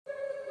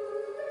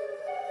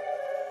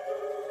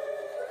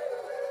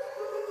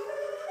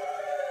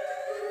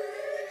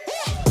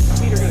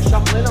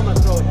in, I'm going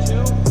to throw it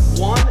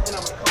 2, 1, and I'm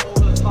going to come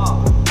over the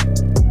top.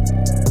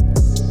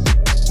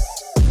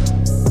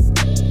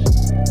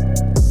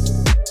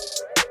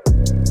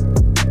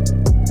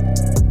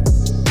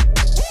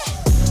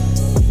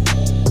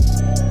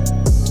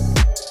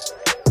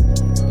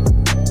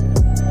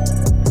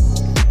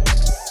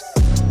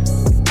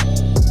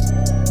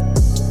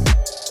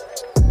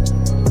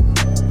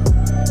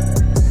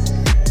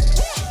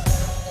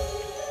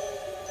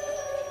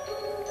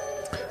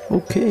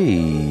 Okay,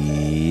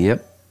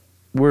 yep,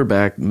 we're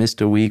back.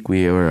 Missed a week.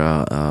 We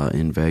were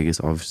in Vegas,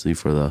 obviously,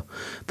 for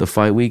the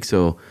fight week,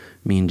 so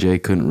me and Jay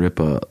couldn't rip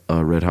a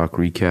Red Hawk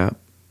recap,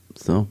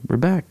 so we're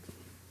back.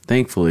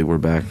 Thankfully, we're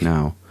back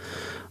now.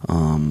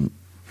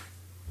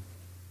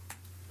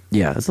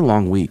 Yeah, it's a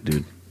long week,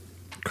 dude.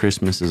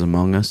 Christmas is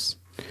among us.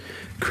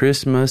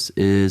 Christmas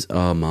is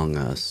among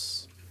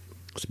us.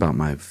 It's about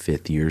my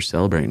 5th year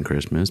celebrating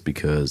Christmas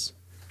because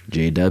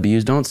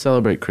JWs don't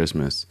celebrate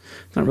Christmas.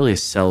 It's not really a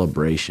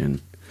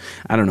celebration.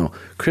 I don't know.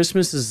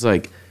 Christmas is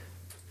like,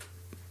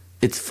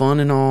 it's fun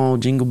and all,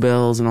 jingle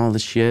bells and all the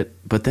shit,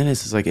 but then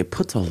it's just like, it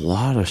puts a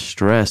lot of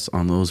stress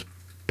on those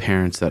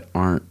parents that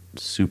aren't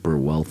super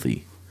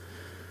wealthy.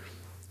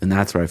 And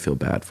that's where I feel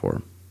bad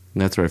for.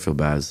 And that's where I feel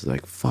bad. It's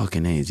like,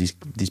 fucking A,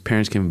 these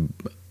parents can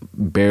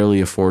barely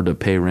afford to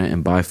pay rent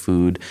and buy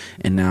food,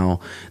 and now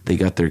they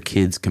got their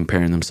kids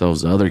comparing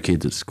themselves to other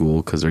kids at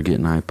school because they're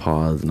getting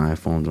iPods and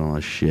iPhones and all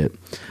that shit.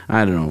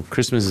 I don't know.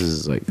 Christmas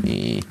is like,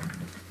 I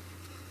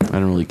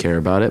don't really care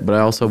about it, but I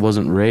also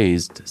wasn't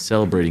raised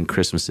celebrating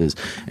Christmases,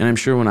 and I'm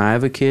sure when I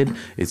have a kid,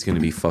 it's going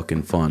to be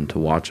fucking fun to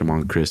watch them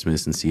on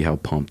Christmas and see how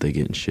pumped they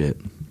get and shit.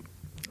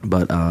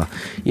 But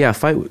yeah,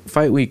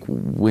 fight week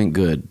went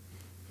good.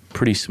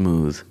 Pretty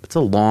smooth. It's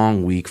a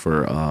long week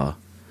for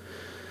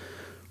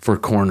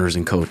corners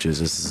and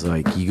coaches. This is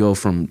like,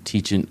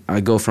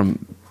 I go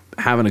from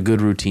having a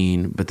good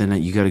routine, but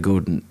then you got to go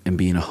and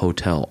be in a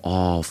hotel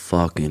all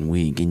fucking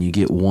week, and you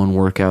get one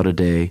workout a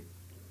day,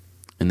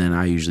 and then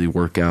I usually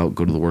work out,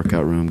 go to the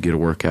workout room, get a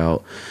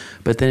workout,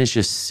 but then it's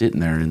just sitting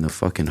there in the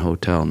fucking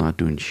hotel not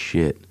doing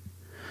shit.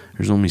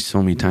 There's only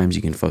so many times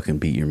you can fucking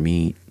beat your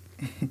meat.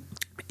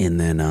 And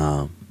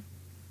then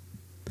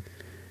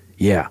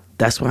yeah,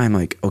 that's why I'm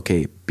like,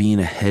 okay, being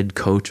a head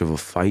coach of a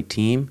fight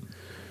team,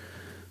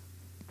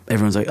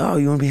 everyone's like, oh,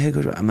 you want to be head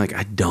coach? I'm like,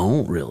 I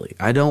don't really.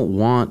 I don't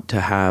want to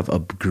have a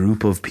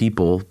group of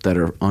people that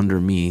are under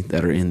me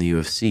that are in the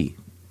UFC,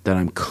 that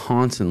I'm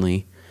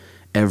constantly,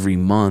 every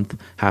month,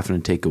 having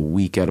to take a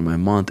week out of my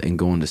month and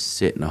going to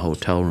sit in a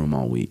hotel room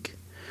all week.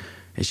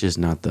 It's just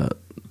not the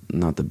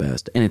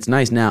best. And it's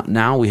nice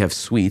now we have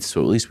suites,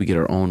 so at least we get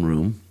our own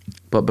room.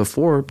 But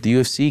before, the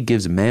UFC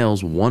gives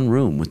males one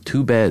room with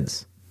 2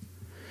 beds.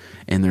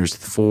 And there's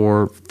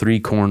 3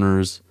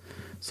 corners.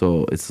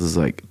 So it's just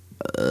like,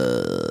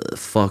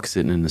 fuck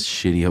sitting in this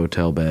shitty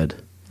hotel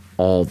bed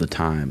all the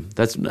time.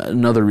 That's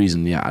another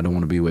reason, yeah, I don't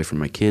want to be away from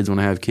my kids when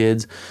I have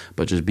kids,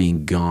 but just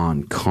being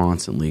gone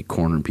constantly,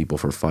 cornering people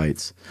for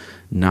fights.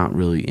 Not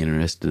really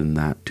interested in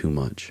that too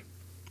much.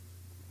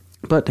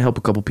 But to help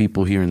a couple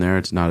people here and there,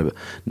 it's not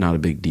a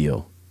big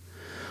deal.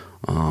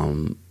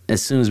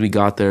 As soon as we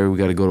got there, we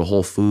got to go to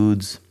Whole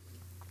Foods,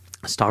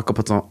 stock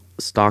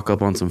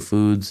up on some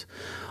foods.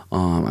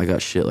 I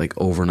got shit like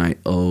overnight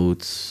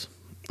oats.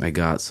 I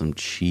got some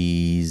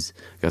cheese,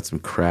 got some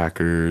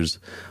crackers,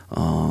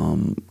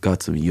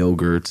 got some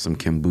yogurt, some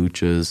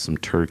kombuchas, some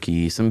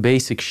turkey, some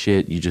basic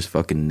shit you just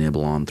fucking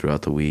nibble on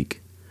throughout the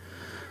week.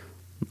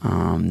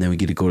 Then we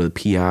get to go to the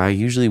PI.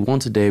 Usually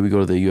once a day we go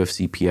to the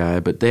UFC PI,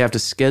 but they have to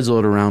schedule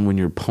it around when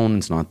your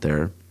opponent's not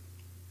there.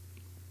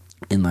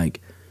 And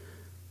like,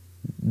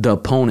 the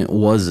opponent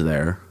was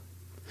there,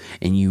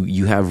 and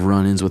you have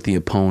run-ins with the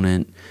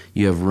opponent.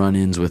 You have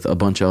run-ins with a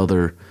bunch of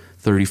other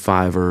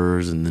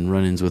 35ers, and then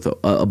run-ins with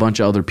a bunch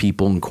of other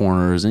people in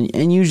corners,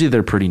 and usually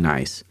they're pretty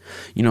nice.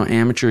 You know,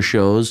 amateur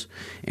shows,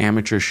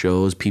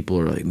 people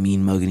are like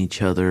mean mugging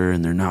each other,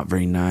 and they're not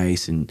very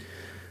nice, and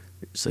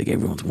it's like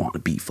everyone's wanting to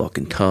be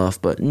fucking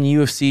tough. But in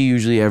UFC,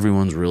 usually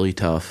everyone's really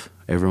tough.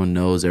 Everyone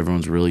knows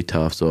everyone's really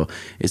tough, so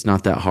it's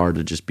not that hard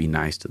to just be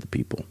nice to the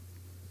people.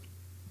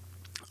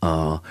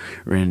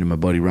 Ran into my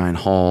buddy Ryan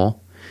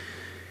Hall.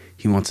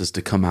 He wants us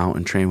to come out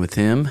and train with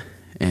him,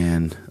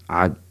 and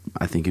I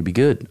think it'd be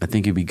good. I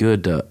think it'd be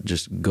good to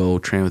just go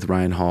train with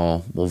Ryan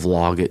Hall. We'll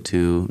vlog it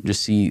too,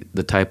 just see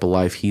the type of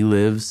life he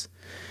lives,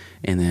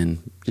 and then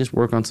just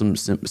work on some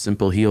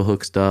simple heel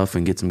hook stuff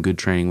and get some good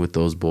training with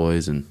those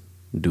boys and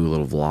do a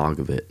little vlog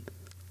of it.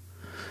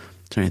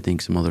 Trying to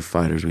think some other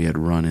fighters we had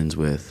run-ins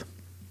with.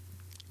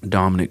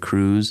 Dominic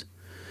Cruz.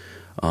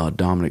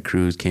 Dominic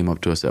Cruz came up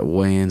to us at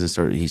weigh-ins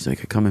and he's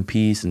like, come in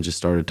peace, and just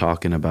started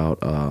talking about,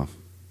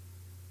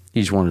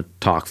 he just wanted to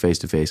talk face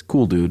to face.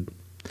 Cool dude.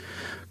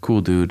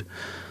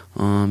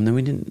 Then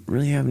we didn't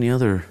really have any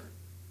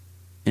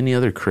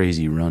other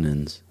crazy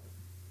run-ins.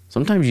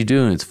 Sometimes you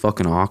do, and it's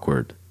fucking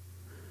awkward.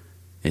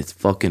 It's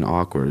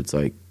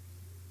like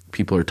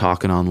people are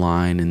talking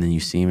online, and then you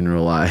see them in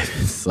real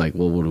life. It's like,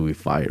 well, what do we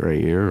fight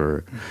right here?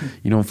 Or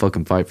you don't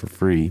fucking fight for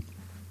free.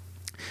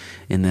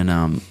 And then,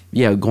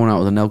 going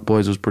out with the Nelk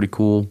Boys was pretty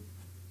cool.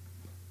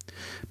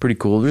 Pretty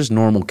cool. They're just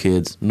normal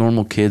kids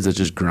that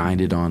just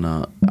grinded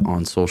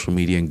on social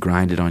media and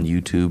grinded on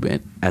YouTube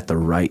and at the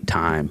right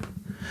time.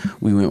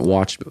 We went and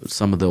watched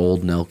some of the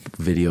old Nelk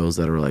videos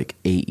that are like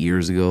 8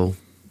 years ago,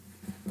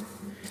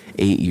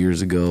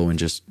 and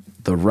just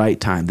the right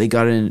time. They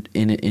got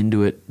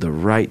into it the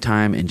right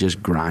time and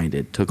just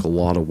grinded. Took a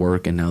lot of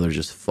work, and now they're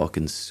just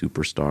fucking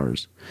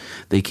superstars.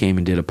 They came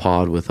and did a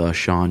pod with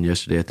Sean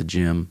yesterday at the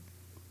gym.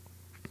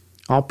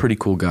 All pretty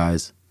cool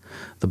guys.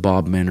 The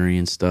Bob Menery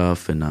and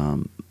stuff,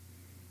 and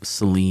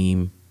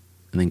Salim,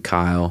 and then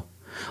Kyle.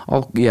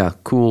 All, yeah,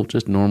 cool,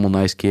 just normal,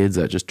 nice kids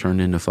that just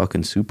turned into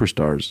fucking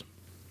superstars.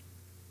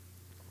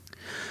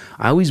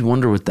 I always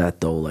wonder with that,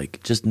 though,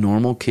 like, just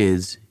normal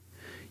kids,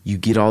 you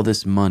get all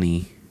this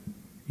money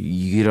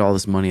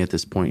at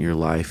this point in your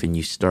life, and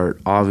you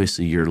start,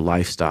 obviously your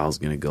lifestyle is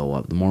going to go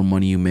up. The more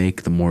money you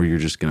make, the more you're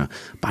just going to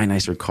buy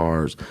nicer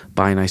cars,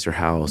 buy a nicer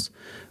house,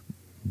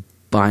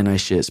 buy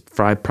nice shit,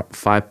 fly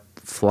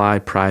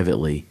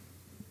privately.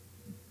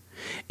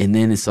 And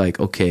then it's like,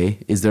 okay,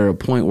 is there a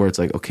point where it's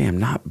like, okay, I'm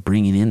not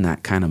bringing in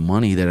that kind of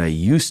money that I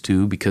used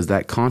to because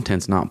that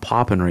content's not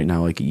popping right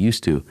now like it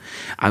used to.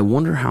 I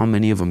wonder how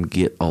many of them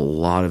get a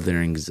lot of their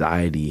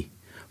anxiety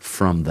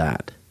from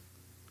that,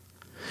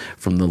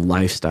 from the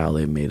lifestyle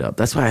they've made up.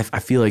 That's why I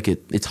feel like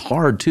it's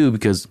hard too,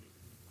 because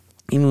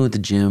even with the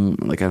gym,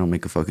 like I don't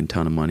make a fucking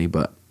ton of money,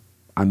 but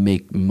I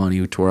make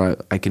money to where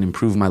I can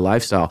improve my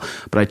lifestyle.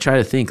 But I try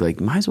to think,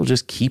 like, might as well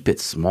just keep it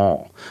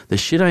small. The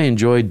shit I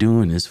enjoy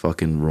doing is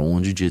fucking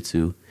rolling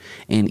jiu-jitsu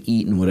and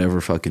eating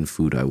whatever fucking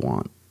food I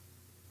want.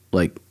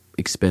 Like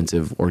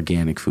expensive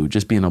organic food,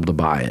 just being able to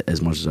buy it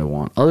as much as I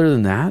want. Other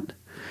than that,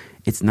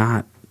 it's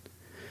not,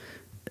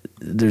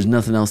 there's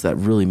nothing else that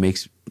really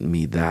makes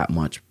me that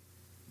much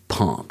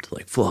pumped,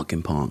 like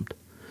fucking pumped.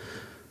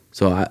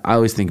 So I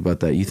always think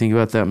about that. You think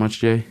about that much,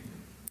 Jay?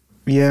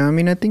 Yeah, I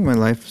mean, I think my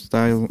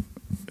lifestyle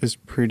is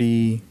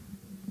pretty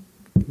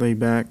laid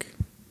back,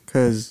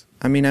 because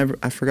I mean,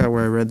 I forgot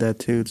where I read that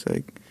too. It's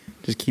like,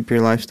 just keep your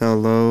lifestyle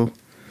low,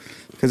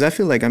 because I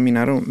feel like, I mean,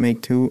 I don't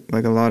make a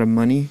lot of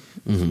money,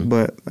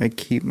 but like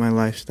keep my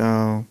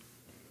lifestyle,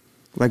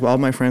 like all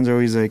my friends are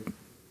always like,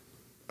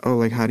 oh,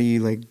 like how do you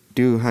like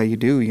do how you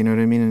do, you know what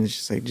I mean? And it's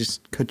just like,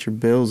 just cut your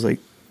bills, like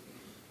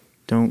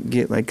don't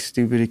get like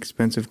stupid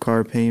expensive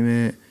car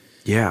payment,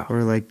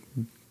 or like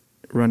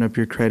run up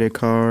your credit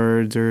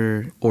cards,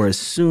 or as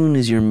soon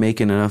as you're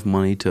making enough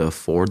money to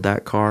afford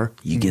that car,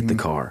 you get the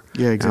car.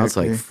 Yeah,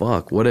 exactly. Now it's like,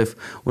 fuck, what if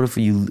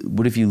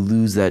you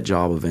lose that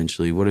job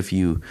eventually? What if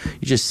you're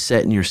just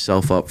setting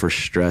yourself up for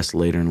stress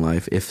later in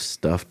life if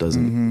stuff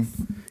doesn't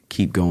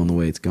keep going the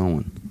way it's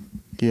going?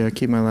 Yeah, I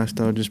keep my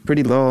lifestyle just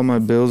pretty low. All my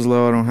bills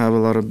low. I don't have a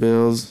lot of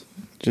bills.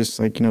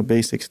 Just like, you know,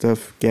 basic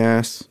stuff,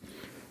 gas,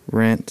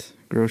 rent,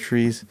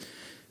 groceries.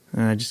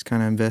 And I just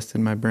kind of invest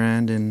in my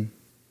brand, and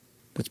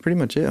that's pretty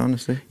much it,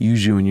 honestly.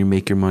 Usually when you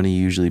make your money,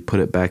 you usually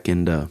put it back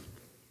into...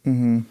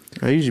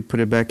 I usually put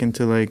it back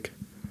into, like,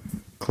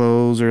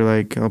 clothes, or,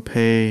 like, I'll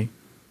pay...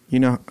 You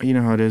know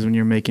how it is when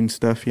you're making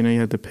stuff. You know, you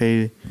have to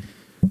pay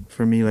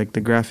for me, like,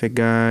 the graphic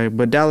guy.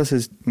 But Dallas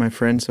is my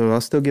friend, so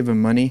I'll still give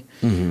him money.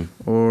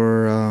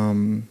 Or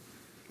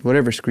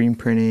whatever, screen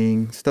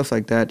printing, stuff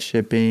like that,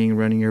 shipping,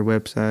 running your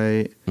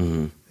website.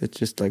 It's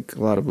just, like,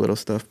 a lot of little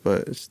stuff.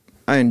 But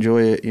I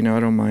enjoy it. You know, I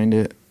don't mind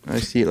it. I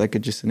see it like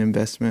just an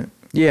investment.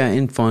 Yeah,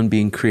 and fun,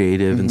 being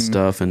creative and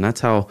stuff. And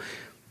that's how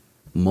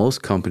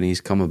most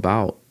companies come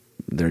about.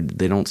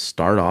 They don't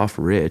start off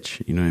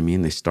rich, you know what I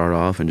mean? They start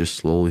off and just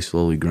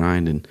slowly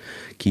grind and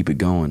keep it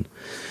going.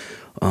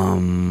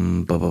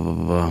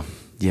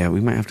 Yeah,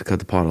 we might have to cut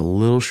the pod a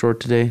little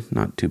short today.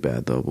 Not too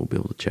bad, though. We'll be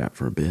able to chat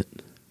for a bit.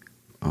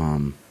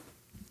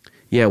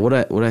 Yeah, what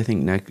I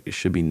think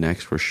should be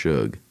next for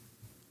Suge.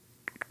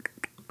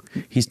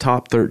 He's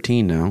top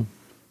 13 now.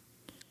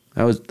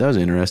 That was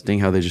interesting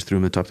how they just threw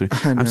him in the top 3.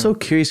 I'm so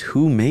curious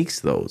who makes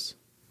those.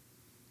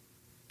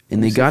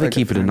 And they got to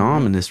keep it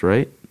anonymous,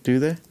 right? Do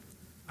they?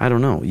 I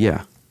don't know.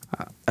 Yeah.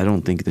 I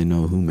don't think they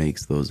know who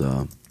makes those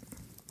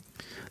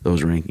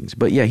rankings.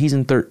 But yeah, he's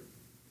in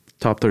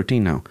top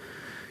 13 now.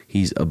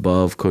 He's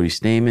above Cody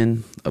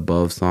Stamen,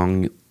 above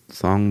Song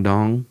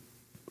Dong.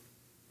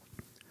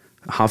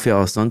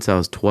 Rafael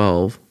Sunsao is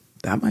 12.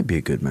 That might be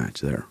a good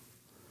match there.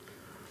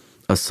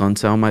 A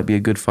Sunsao might be a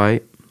good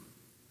fight.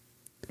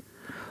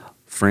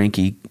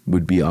 Frankie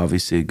would be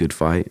obviously a good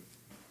fight.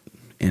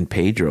 And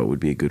Pedro would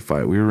be a good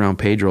fight. We were around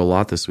Pedro a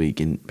lot this week,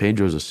 and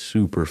Pedro's a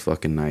super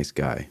fucking nice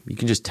guy. You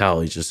can just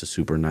tell he's just a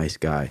super nice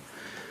guy.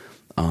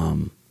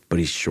 But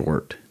he's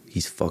short.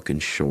 He's fucking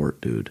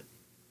short, dude.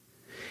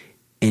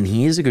 And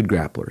he is a good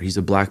grappler. He's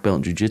a black belt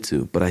in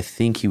jiu-jitsu. But I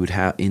think he would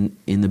have, in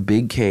the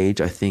big cage,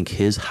 I think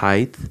his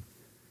height,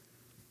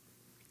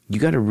 you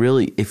got to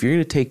really, if you're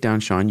going to take down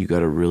Sean, you got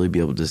to really be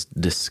able to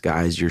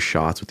disguise your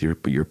shots with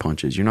your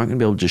punches. You're not going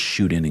to be able to just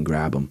shoot in and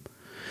grab him.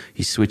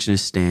 He's switching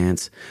his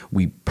stance.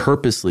 We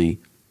purposely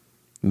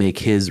make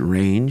his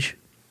range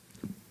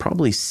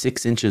probably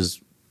 6 inches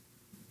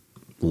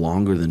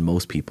longer than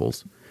most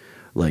people's.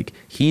 Like,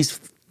 he's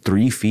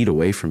 3 feet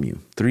away from you.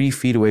 3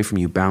 feet away from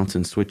you,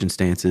 bouncing, switching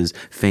stances,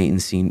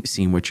 feinting,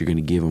 seeing what you're going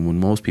to give him, when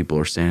most people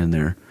are standing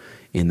there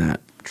in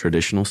that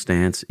traditional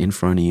stance in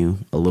front of you,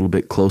 a little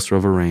bit closer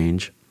of a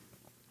range.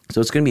 So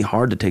it's going to be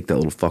hard to take that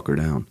little fucker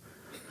down.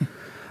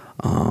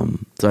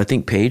 So I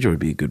think Pedro would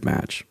be a good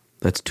match.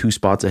 That's 2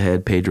 spots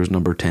ahead. Pedro's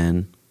number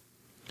 10.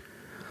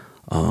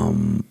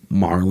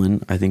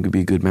 Marlon, I think, would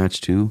be a good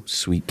match too.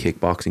 Sweet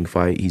kickboxing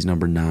fight. He's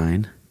number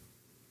 9.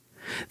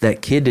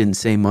 That kid didn't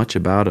say much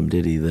about him,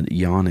 did he? The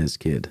Yanez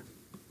kid.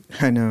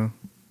 I know.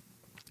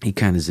 He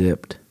kind of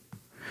zipped,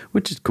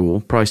 which is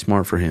cool. Probably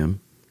smart for him.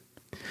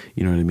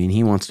 You know what I mean?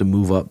 He wants to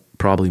move up,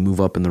 probably move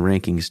up in the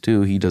rankings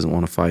too. He doesn't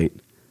want to fight.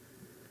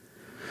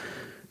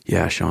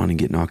 Yeah, Sean, and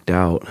get knocked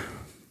out.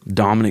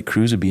 Dominic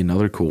Cruz would be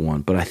another cool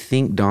one, but I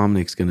think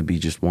Dominic's going to be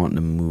just wanting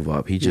to move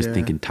up. He's just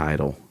thinking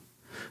title.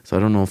 So I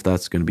don't know if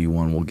that's going to be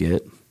one we'll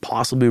get.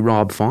 Possibly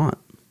Rob Font.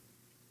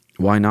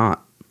 Why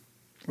not?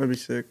 That'd be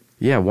sick.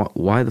 Yeah,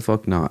 why the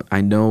fuck not? I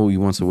know he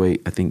wants to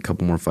wait, I think, a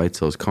couple more fights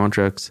till his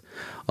contract's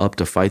up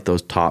to fight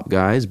those top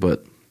guys,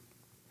 but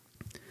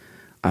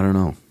I don't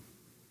know.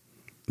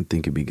 I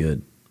think it'd be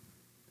good.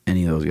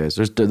 Any of those guys.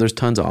 There's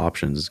tons of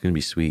options. It's going to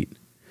be sweet.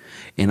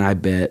 And I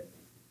bet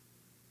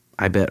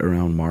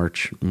around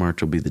March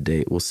will be the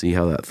date. We'll see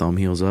how that thumb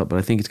heals up, but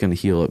I think it's going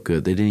to heal up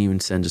good. They didn't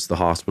even send us to the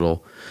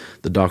hospital.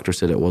 The doctor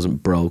said it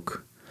wasn't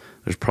broke.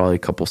 There's probably a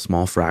couple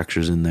small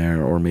fractures in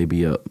there, or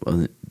maybe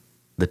the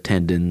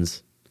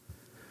tendons.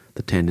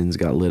 The tendons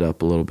got lit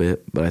up a little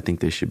bit, but I think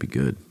they should be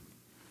good.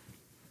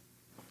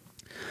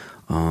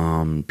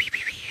 Did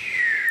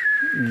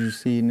you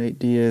see Nate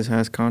Diaz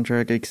has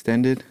contract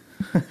extended?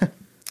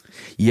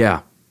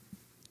 Yeah,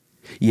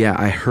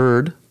 I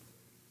heard.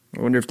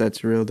 I wonder if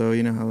that's real though.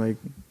 You know how like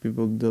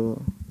people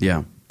they'll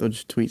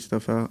just tweet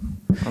stuff out.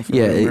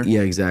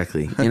 Yeah,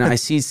 exactly. And I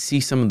see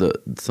some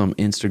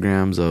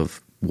Instagrams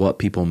of what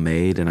people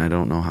made, and I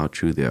don't know how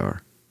true they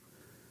are.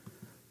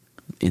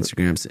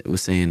 Instagram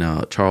was saying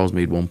Charles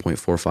made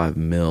 1.45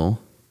 mil,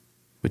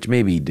 which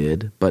maybe he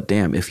did, but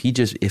damn, if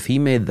he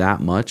made that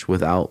much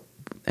without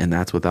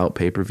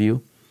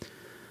pay-per-view,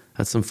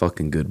 that's some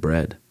fucking good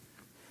bread.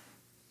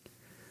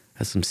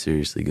 That's some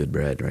seriously good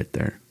bread right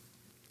there.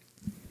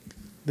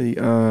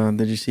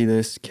 Did you see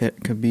this?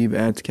 Khabib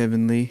adds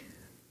Kevin Lee.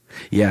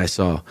 Yeah, I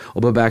saw.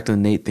 I'll go back to the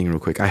Nate thing real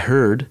quick. I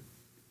heard,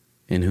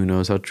 and who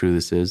knows how true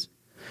this is,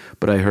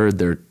 but I heard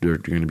they're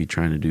going to be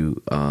trying to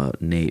do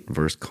Nate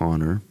versus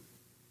Conor.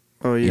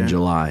 Oh yeah. In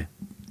July.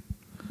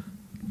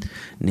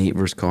 Nate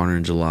versus Conor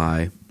in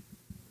July.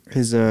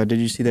 Did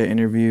you see that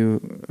interview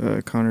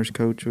Conor's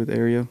coach with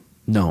Ariel?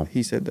 No.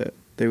 He said that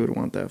they would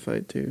want that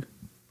fight too.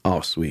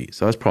 Oh, sweet.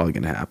 So that's probably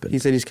going to happen. He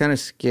said he's kind of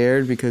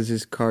scared because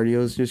his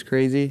cardio is just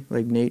crazy.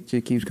 Like Nate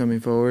just keeps coming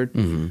forward.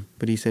 Mm-hmm.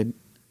 But he said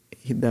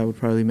that would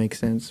probably make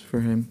sense for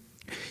him.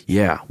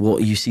 Yeah.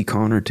 Well, you see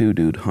Conor too,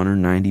 dude.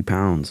 190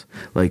 pounds.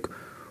 Like,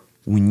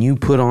 when you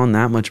put on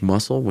that much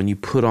muscle, when you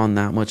put on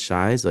that much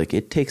size, like,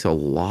 it takes a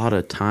lot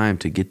of time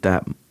to get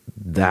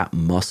that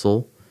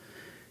muscle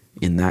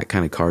in that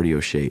kind of cardio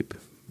shape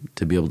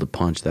to be able to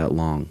punch that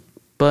long.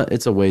 But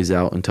it's a ways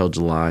out until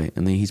July,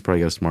 and then he's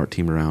probably got a smart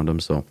team around him,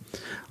 so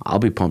I'll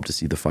be pumped to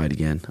see the fight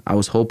again. I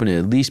was hoping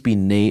it'd at least be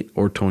Nate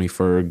or Tony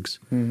Fergs.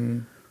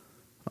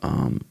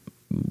 Mm-hmm.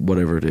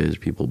 Whatever it is,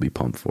 people will be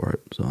pumped for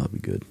it, so that'll be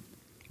good.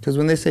 Because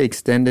when they say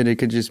extended, it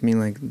could just mean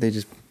like they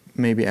just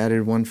maybe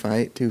added 1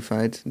 fight, 2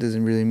 fights. It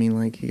doesn't really mean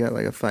like he got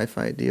like a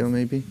 5-fight deal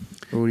maybe.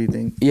 Or what do you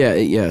think? Yeah,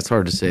 it's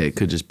hard to say. It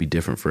could just be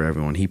different for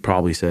everyone. He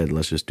probably said,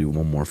 let's just do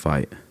one more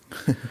fight.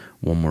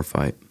 One more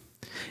fight.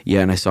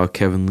 Yeah, and I saw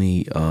Kevin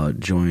Lee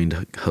joined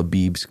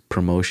Khabib's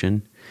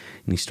promotion,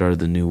 and he started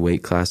the new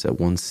weight class at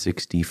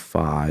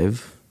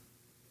 165.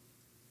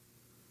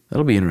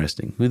 That'll be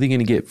interesting. Who are they going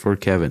to get for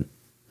Kevin?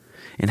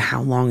 And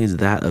how long is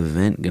that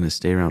event going to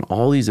stay around?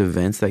 All these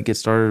events that get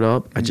started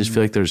up, I just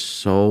feel like there's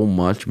so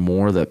much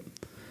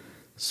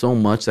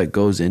that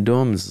goes into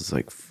them. It's just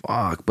like,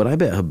 fuck. But I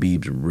bet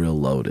Khabib's real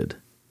loaded.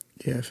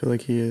 Yeah, I feel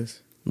like he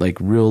is. Like,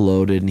 real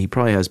loaded, and he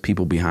probably has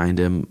people behind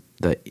him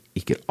that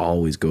he could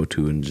always go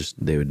to and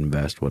just they would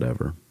invest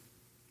whatever.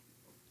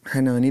 I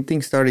know,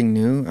 anything starting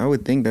new, I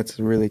would think that's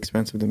really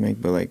expensive to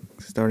make, but like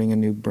starting a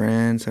new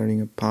brand,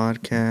 starting a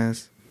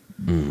podcast,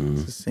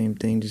 it's the same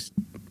thing, just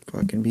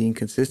fucking being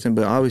consistent.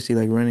 But obviously,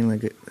 like running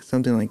like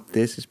something like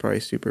this is probably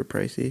super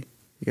pricey.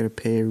 You got to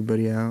pay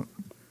everybody out.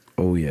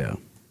 Oh yeah.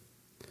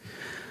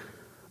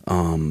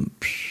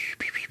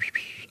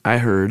 I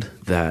heard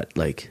that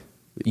like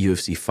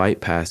UFC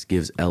Fight Pass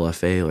gives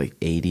LFA like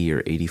 80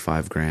 or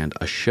 85 grand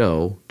a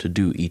show to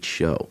do each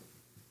show.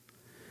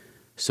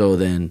 So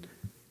then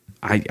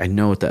I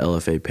know what the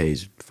LFA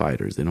pays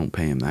fighters. They don't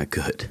pay them that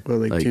good. Well,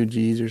 like 2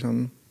 Gs or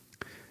something?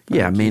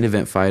 Yeah, main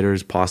event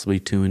fighters, possibly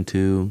 2 and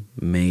 2,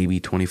 maybe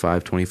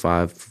 25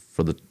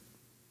 for the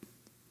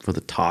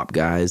top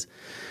guys.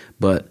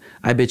 But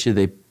I bet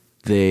you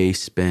they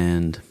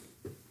spend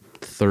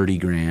 30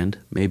 grand,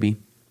 maybe.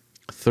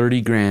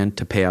 30 grand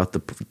to pay out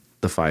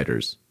the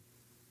fighters.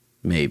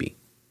 Maybe.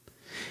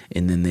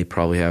 and then they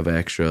probably have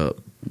extra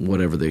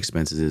whatever the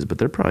expenses is, but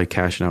they're probably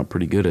cashing out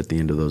pretty good at the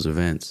end of those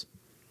events.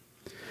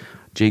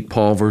 Jake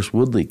Paul versus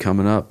Woodley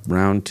coming up,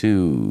 round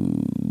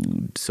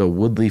 2. So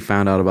Woodley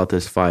found out about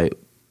this fight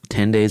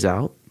 10 days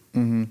out.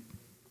 10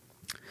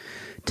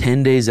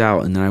 days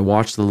out, and then I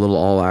watched the little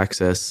all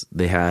access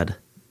they had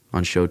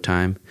on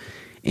Showtime,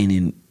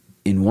 and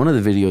in one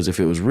of the videos, if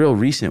it was real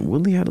recent,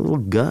 Woodley had a little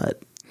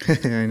gut.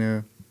 I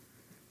know.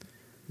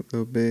 A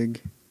little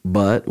big.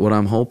 But what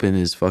I'm hoping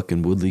is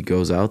fucking Woodley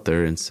goes out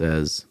there and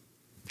says,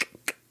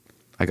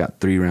 I got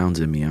 3 rounds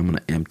in me. I'm going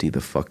to empty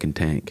the fucking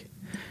tank.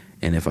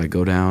 And if I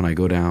go down, I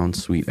go down.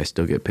 Sweet, I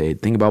still get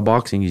paid. Thing about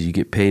boxing is you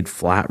get paid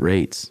flat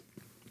rates.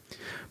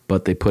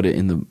 But they put it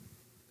in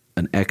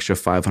an extra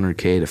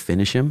 $500K to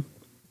finish him.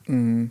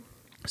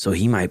 So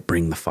he might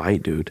bring the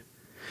fight, dude.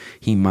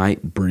 He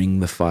might bring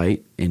the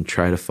fight and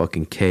try to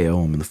fucking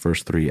KO him in the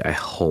first 3. I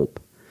hope.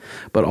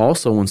 But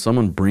also, when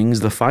someone brings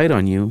the fight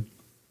on you,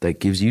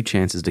 that gives you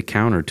chances to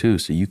counter too.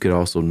 So you could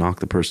also knock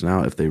the person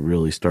out if they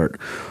really start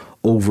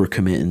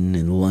overcommitting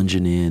and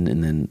lunging in,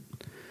 and then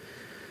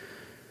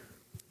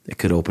it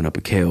could open up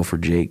a KO for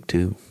Jake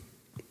too.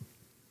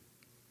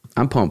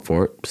 I'm pumped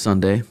for it.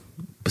 Sunday.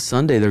 But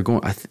Sunday they're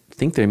going, I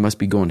think they must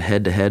be going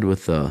head to head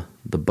with the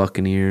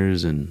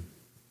Buccaneers, and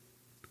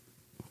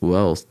who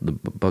else? The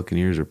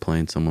Buccaneers are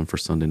playing someone for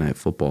Sunday Night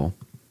Football.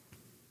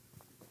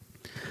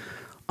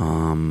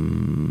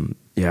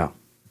 Yeah,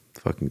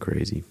 fucking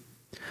crazy.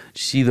 Did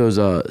you see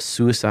those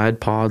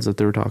suicide pods that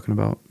they were talking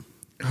about?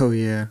 Oh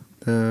yeah.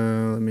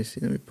 Let me see.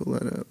 Let me pull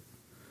that up.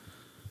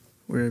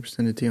 Where I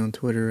sent it to you on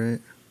Twitter,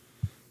 right?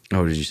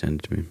 Oh, did you send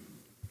it to me?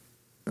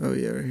 Oh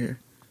yeah, right here.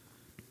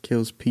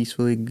 Kills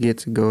peacefully,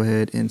 gets a go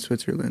ahead in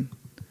Switzerland.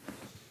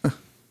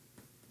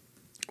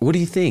 What do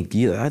you think?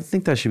 I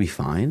think that should be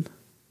fine.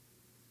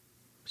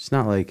 It's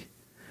not like,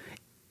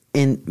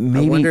 and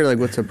maybe I wonder like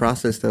what's the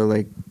process though?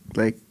 Like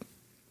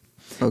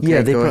okay,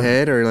 yeah, go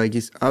ahead, or like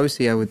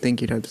obviously I would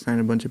think you'd have to sign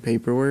a bunch of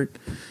paperwork.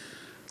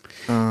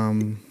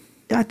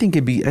 I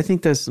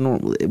think that's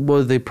normal.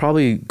 Well, they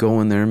probably go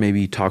in there,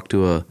 maybe talk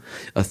to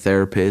a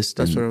therapist.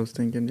 That's what I was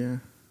thinking. Yeah,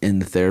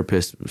 and the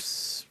therapist,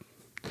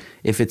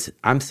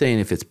 I'm saying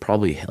if it's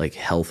probably like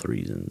health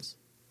reasons.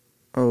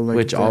 Oh, like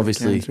which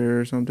obviously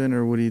cancer or something,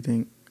 or what do you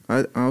think?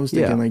 I was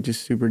thinking like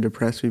just super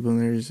depressed people,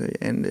 and they're just like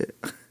end it.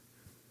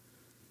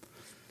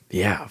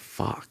 Yeah,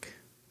 fuck.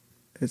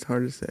 It's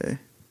hard to say.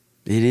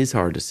 It is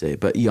hard to say,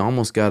 but you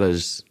almost gotta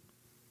just.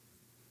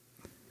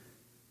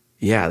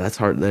 Yeah, that's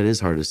hard. That is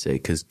hard to say,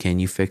 because can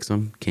you fix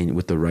them?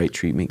 With the right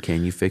treatment,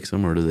 can you fix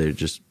them, or do they're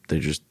just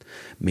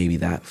maybe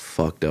that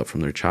fucked up from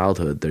their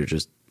childhood?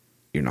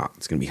 You're not.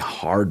 It's gonna be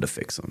hard to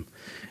fix them,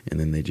 and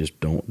then they just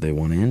don't. They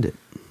want to end it.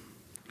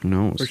 Who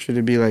knows? Or should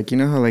it be like, you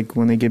know how like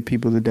when they give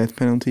people the death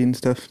penalty and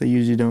stuff, they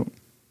usually don't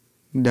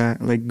die,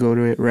 like go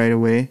to it right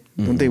away.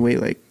 Don't they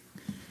wait like,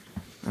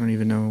 I don't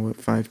even know, what,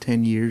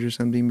 5-10 years or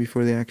something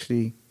before they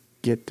actually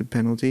get the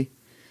penalty?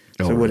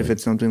 Oh, so what really? if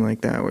it's something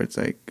like that where it's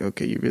like,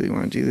 okay, you really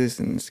want to do this,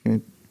 and it's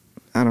gonna,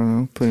 I don't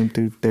know, put them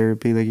through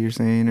therapy like you're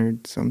saying, or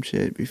some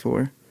shit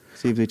before,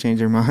 see if they change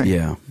their mind.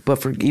 Yeah,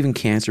 but for even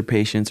cancer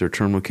patients or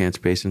terminal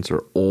cancer patients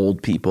or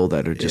old people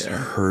that are just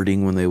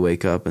hurting when they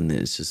wake up and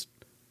it's just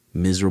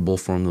miserable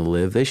for them to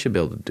live, they should be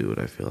able to do it,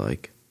 I feel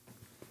like.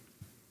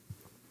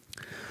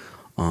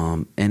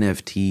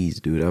 NFTs,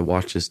 dude. I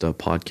watched this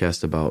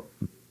podcast about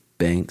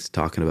banks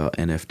talking about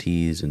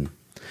NFTs and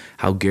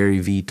how Gary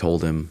Vee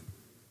told him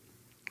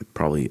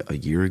probably a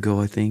year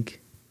ago, I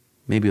think,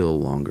 maybe a little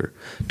longer,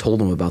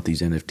 told him about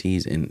these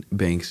NFTs, and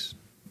banks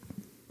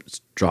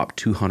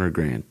dropped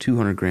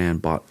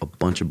 $200,000, bought a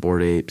bunch of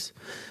Bored Apes,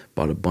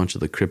 bought a bunch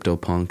of the crypto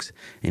punks,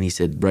 and he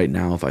said right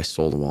now if I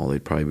sold them all,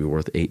 they'd probably be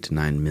worth $8 to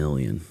 $9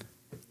 million.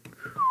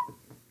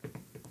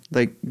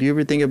 Like, do you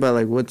ever think about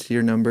like what's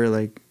your number,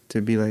 like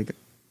to be like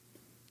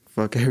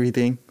fuck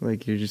everything,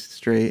 like you're just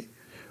straight?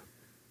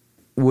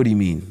 What do you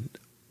mean?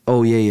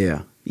 Oh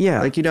yeah.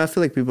 Like, you know, I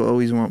feel like people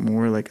always want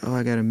more. Like, oh,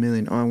 I got $1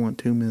 million. Oh, I want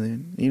 $2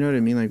 million. You know what I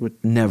mean? Like, what?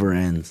 Never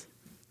ends.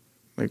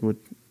 Like, what?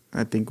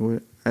 I think.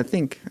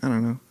 I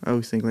don't know. I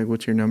always think like,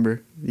 what's your number?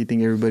 Do you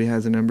think everybody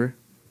has a number?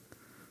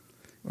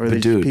 Or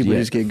people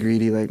just get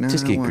greedy? Like, no, I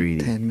want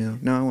greedy. 10 mil.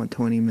 No, I want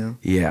 20 mil.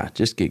 Yeah,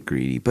 just get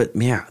greedy. But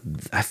yeah,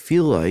 I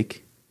feel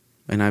like,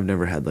 and I've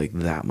never had like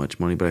that much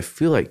money, but I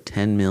feel like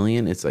 10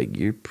 million. It's like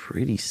you're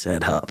pretty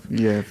set up.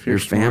 Yeah, if your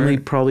family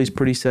smart. probably is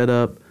pretty set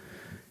up.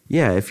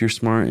 Yeah, if you're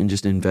smart and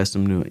just invest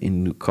them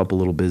in a couple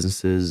little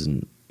businesses,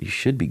 and you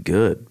should be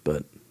good.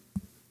 But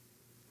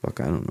fuck,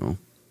 I don't know.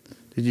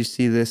 Did you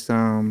see this?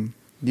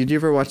 Did you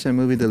ever watch that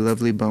movie, The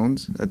Lovely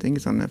Bones? I think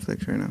it's on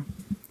Netflix right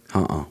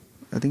now.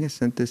 I think I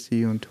sent this to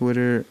you on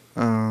Twitter.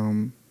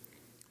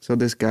 So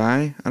this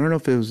guy, I don't know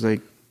if it was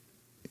like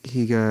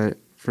he got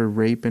for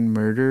rape and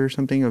murder or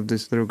something of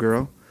this little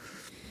girl,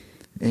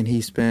 and he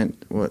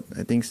spent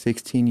I think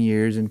 16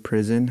 years in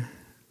prison.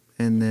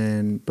 And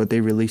then, but they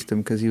released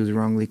him because he was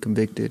wrongly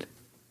convicted.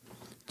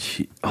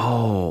 I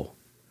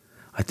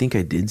think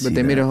I did see that. But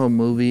they made a whole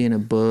movie and a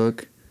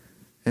book.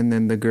 And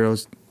then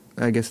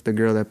I guess the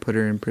girl that put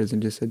her in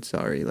prison just said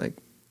sorry. Like,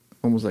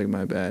 almost like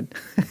my bad.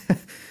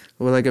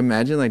 Well, like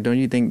imagine, like, don't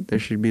you think there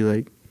should be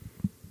like,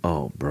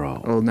 Oh,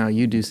 bro. oh, now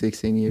you do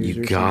 16 years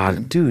You or got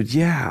something? it. Dude,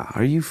 yeah.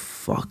 Are you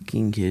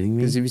fucking kidding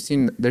me? Because have you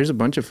seen, there's a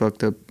bunch of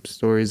fucked up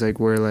stories like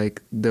where like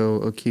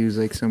they'll accuse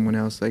like someone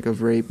else like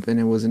of rape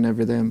and it wasn't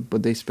ever them,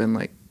 but they spend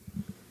like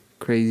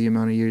crazy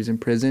amount of years in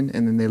prison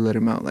and then they let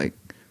them out like,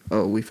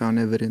 oh, we found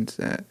evidence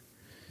that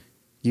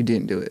you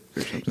didn't do it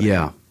or something.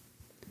 Yeah.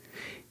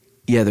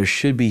 Yeah, there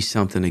should be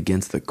something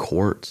against the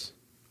courts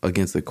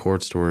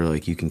to where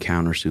like you can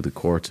countersue the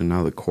courts, and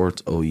now the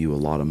courts owe you a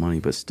lot of money,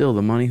 but still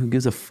the money, who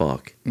gives a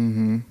fuck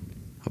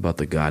about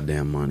the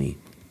goddamn money?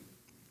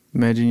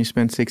 Imagine you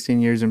spent 16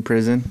 years in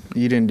prison,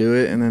 you didn't do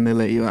it, and then they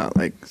let you out.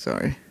 Like,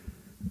 sorry.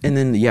 And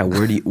then yeah,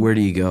 where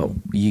do you go?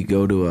 You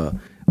go to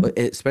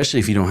especially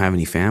if you don't have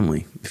any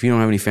family. If you don't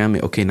have any family,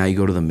 okay, now you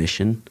go to the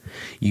mission.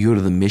 You go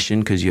to the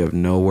mission because you have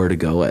nowhere to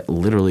go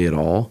literally at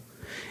all,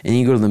 and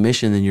you go to the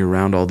mission, then you're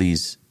around all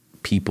these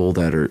people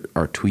that are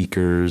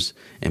tweakers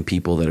and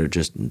people that are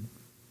just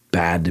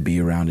bad to be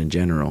around in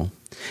general.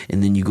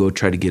 And then you go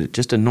try to get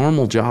just a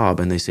normal job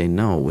and they say,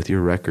 no, with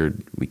your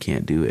record, we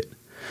can't do it.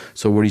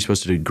 So what are you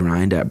supposed to do?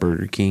 Grind at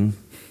Burger King?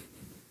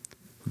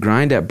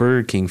 Grind at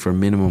Burger King for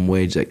minimum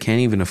wage that can't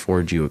even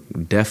afford you,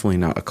 definitely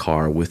not a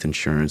car with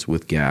insurance,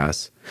 with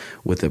gas,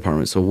 with the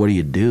apartment. So what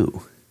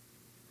do?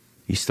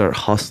 You start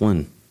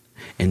hustling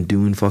and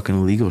doing fucking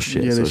illegal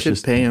shit. Yeah, so they it's should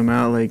just, pay him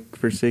out like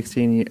for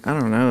 16 years. I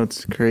don't know.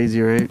 It's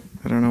crazy, right?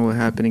 I don't know what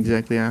happened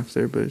exactly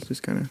after, but it's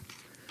just kind of...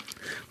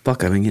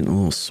 Fuck, I've been getting a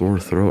little sore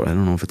throat. I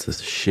don't know if it's a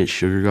shit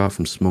Sugar got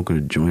from smoking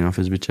a joint off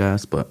his bitch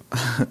ass, but...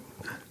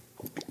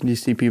 You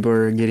see people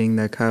are getting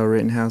that Kyle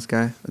Rittenhouse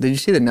guy. Did you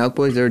see the Nelk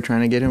Boys? They were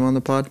trying to get him on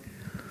the pod.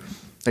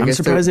 I'm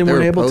surprised they weren't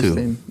were able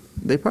to.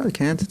 They probably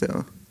can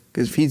still.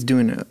 Because if he's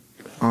doing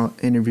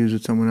interviews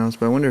with someone else.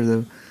 But I wonder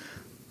if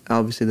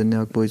obviously the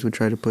Nelk Boys would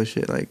try to push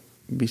it, like,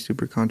 be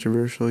super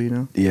controversial, you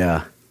know?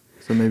 Yeah.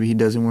 So maybe he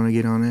doesn't want to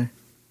get on there.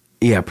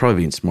 Yeah, probably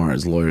being smart.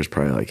 His lawyer's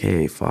probably like,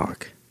 hey,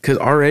 fuck. Because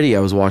already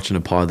I was watching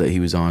a pod that he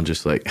was on,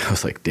 just like, I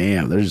was like,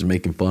 damn, they're just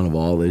making fun of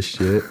all this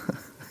shit.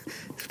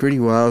 It's pretty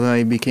wild how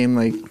he became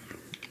like...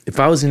 If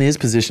I was in his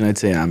position, I'd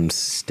say I'm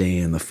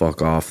staying the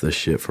fuck off this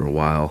shit for a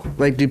while.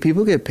 Like, do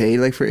people get paid,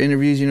 like, for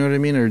interviews, you know what I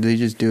mean? Or do they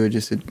just do it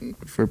just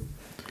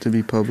to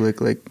be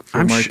public, like,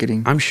 for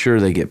marketing? I'm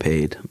sure they get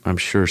paid. I'm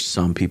sure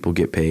some people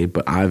get paid,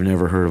 but I've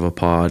never heard of a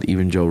pod.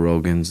 Even Joe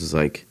Rogan's is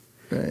like,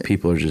 Right.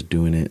 People are just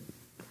doing it.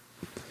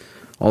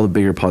 All the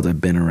bigger pods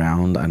I've been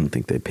around, I don't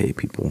think they pay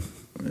people.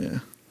 Yeah.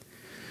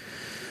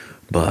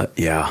 But,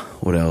 yeah,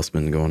 what else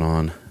been going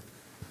on?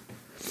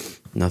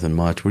 Nothing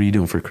much. What are you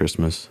doing for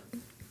Christmas?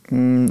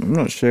 I'm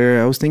not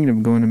sure. I was thinking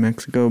of going to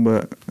Mexico,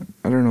 but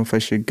I don't know if I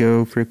should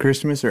go for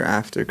Christmas or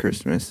after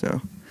Christmas.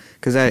 So,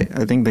 because I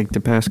think like the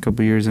past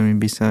couple of years, I mean,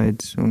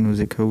 besides when was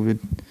it COVID,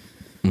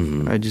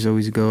 I just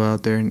always go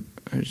out there, and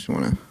I just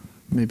want to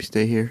maybe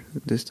stay here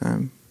this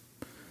time.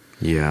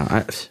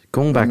 Yeah,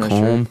 going back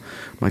home, sure.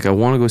 like I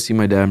want to go see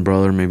my dad and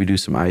brother, maybe do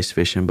some ice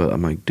fishing, but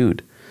I'm like,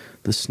 dude,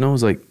 the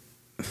snow's like,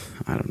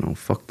 I don't know,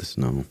 fuck the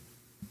snow.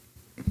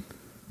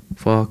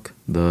 Fuck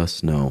the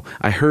snow.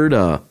 I heard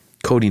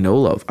Cody No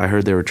Love. I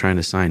heard they were trying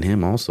to sign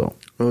him also.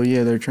 Oh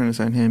yeah, they're trying to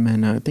sign him,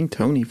 and I think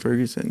Tony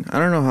Ferguson. I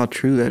don't know how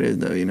true that is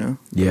though, you know.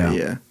 Yeah. But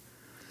yeah.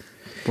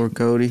 Poor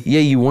Cody. Yeah,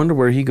 you wonder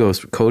where he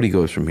goes. Cody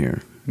goes from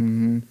here.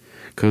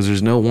 Because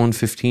there's no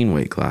 115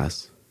 weight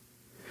class.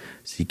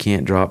 So you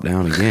can't drop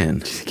down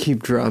again. Just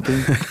keep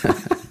dropping.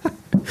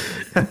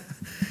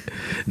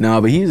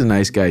 No, but he's a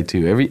nice guy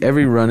too.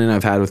 Every run-in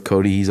I've had with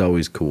Cody, he's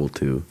always cool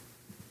too.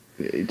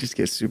 Yeah, he just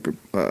gets super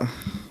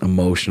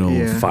Emotional,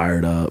 yeah.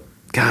 fired up.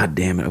 God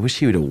damn it! I wish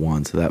he would have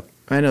won. So that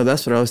I know,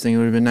 that's what I was thinking. It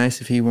would have been nice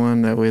if he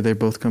won. That way they're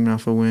both coming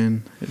off a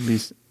win.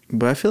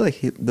 But I feel like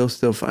they'll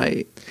still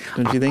fight.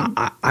 Don't you think?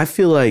 I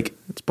feel like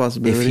It's a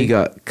possibility. if he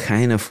got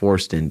kind of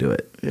forced into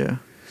it, Yeah.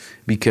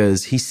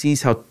 because he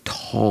sees how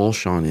tall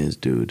Sean is,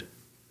 dude.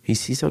 He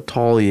sees how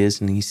tall he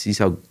is, and he sees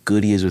how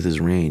good he is with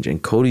his range.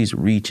 And Cody's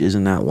reach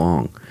isn't that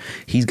long.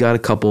 He's got a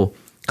couple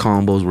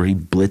combos where he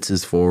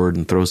blitzes forward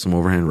and throws some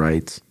overhand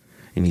rights,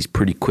 and he's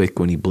pretty quick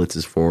when he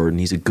blitzes forward, and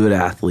he's a good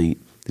athlete.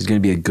 He's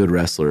going to be a good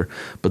wrestler,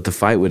 but the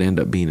fight would end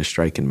up being a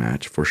striking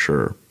match for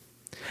sure.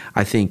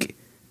 I think,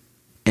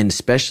 and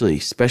especially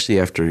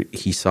after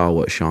he saw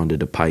what Sean did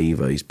to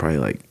Paiva, he's probably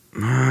like,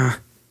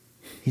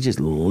 he just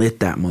lit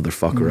that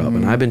motherfucker up.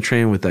 And I've been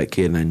training with that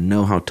kid, and I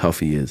know how tough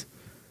he is.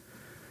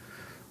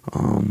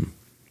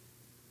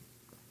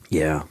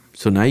 Yeah.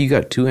 So now you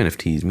got 2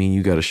 NFTs. Me and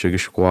you got a Sugar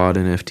Squad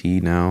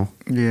NFT now.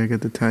 Yeah, I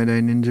got the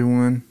tie-dye ninja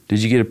one.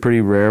 Did you get a pretty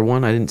rare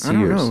one? I didn't see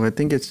yours. I don't know. I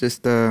think it's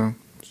just a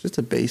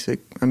basic.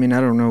 I mean, I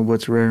don't know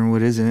what's rare and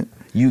what isn't.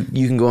 You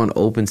can go on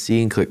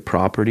OpenSea and click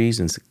properties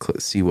and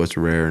see what's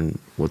rare and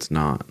what's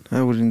not.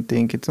 I wouldn't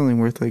think it's only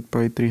worth like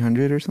probably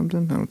 300 or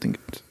something. I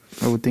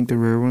would think the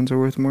rare ones are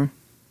worth more.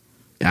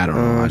 I don't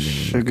know.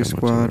 Sugar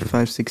Squad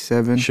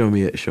 567. Show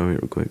me it real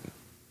quick.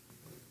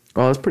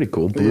 Oh, that's pretty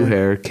cool. Blue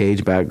hair,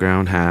 cage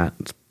background, hat.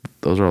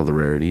 Those are all the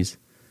rarities.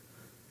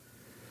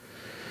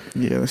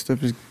 Yeah, that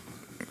stuff is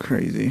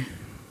crazy.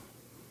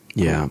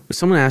 Yeah.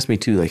 Someone asked me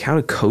too, like, how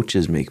do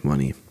coaches make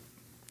money?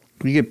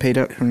 You get paid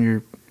out from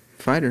your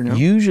fighter, no?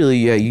 Usually,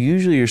 yeah.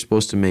 Usually you're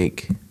supposed to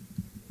make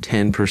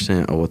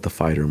 10% of what the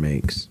fighter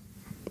makes.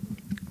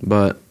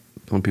 But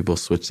some people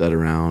switch that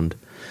around.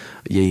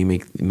 Yeah, you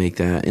make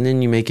that. And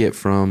then you make it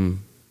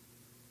from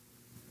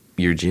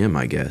your gym,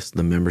 I guess.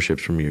 The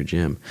memberships from your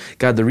gym.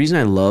 God, the reason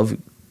I love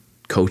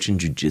coaching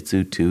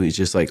jiu-jitsu too is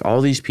just like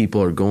all these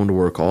people are going to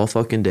work all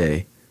fucking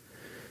day,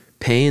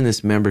 paying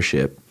this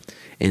membership.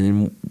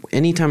 And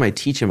anytime I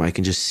teach them, I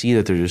can just see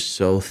that they're just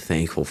so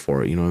thankful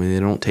for it. You know what I mean? They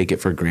don't take it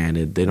for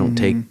granted. They don't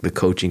take the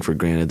coaching for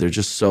granted. They're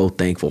just so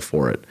thankful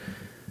for it.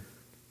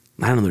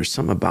 I don't know. There's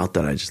something about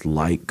that. I just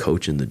like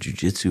coaching the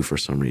jiu-jitsu for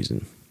some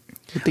reason.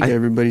 I think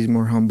everybody's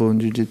more humble in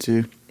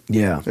jiu-jitsu.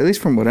 Yeah. At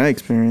least from what I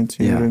experienced.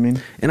 You know what I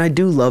mean? And I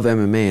do love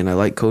MMA, and I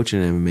like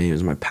coaching MMA. It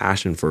was my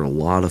passion for a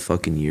lot of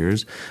fucking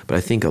years. But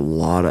I think a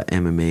lot of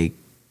MMA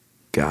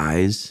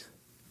guys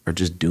are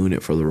just doing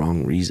it for the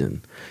wrong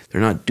reason. They're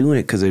not doing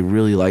it because they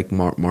really like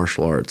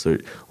martial arts. A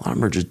lot of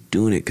them are just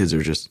doing it because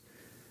they're just...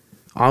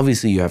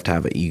 Obviously, you have to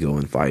have an ego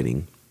in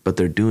fighting. But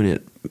they're doing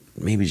it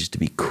maybe just to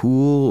be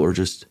cool or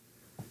just...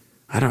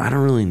 I don't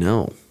really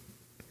know.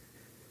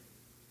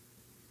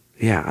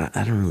 Yeah,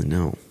 I don't really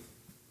know.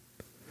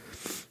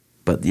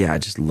 But yeah, I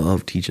just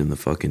love teaching the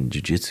fucking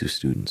jiu-jitsu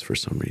students for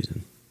some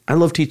reason. I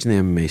love teaching the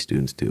MMA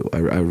students too. I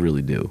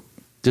really do.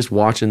 Just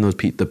watching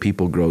the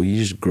people grow, you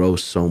just grow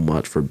so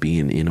much for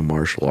being in a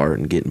martial art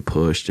and getting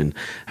pushed and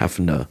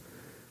having to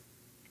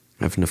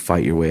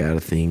fight your way out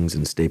of things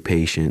and stay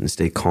patient and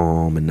stay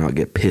calm and not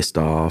get pissed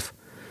off.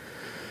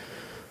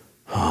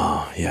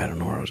 Oh, yeah, I don't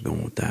know where I was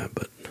going with that,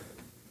 but...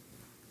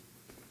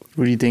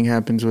 What do you think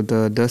happens with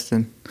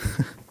Dustin?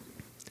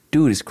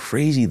 Dude, it's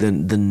crazy. The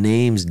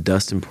names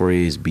Dustin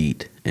Poirier's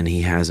beat, and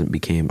he hasn't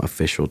became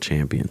official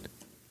champion.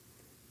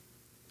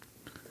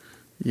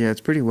 Yeah,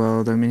 it's pretty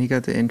wild. I mean, he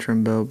got the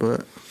interim belt,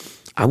 but...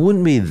 I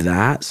wouldn't be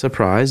that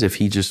surprised if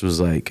he just was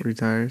like...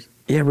 Retires?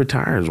 Yeah,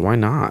 retires. Why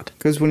not?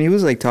 Because when he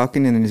was like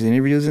talking in his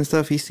interviews and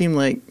stuff, he seemed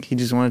like he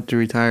just wanted to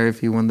retire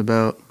if he won the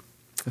belt.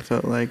 I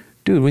felt like...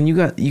 Dude, when you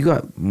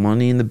got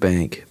money in the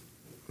bank...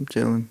 I'm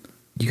chilling.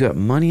 You got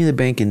money in the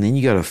bank, and then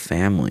you got a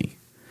family.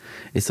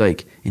 It's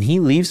like, and he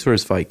leaves for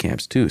his fight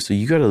camps too. So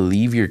you got to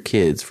leave your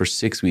kids for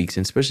 6 weeks,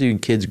 and especially when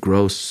kids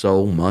grow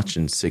so much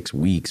in 6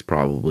 weeks,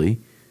 probably.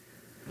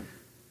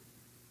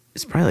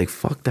 It's probably like,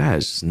 fuck that.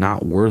 It's just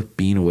not worth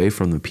being away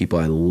from the people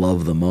I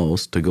love the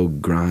most to go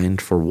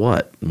grind for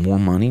what? More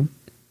money?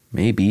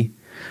 Maybe.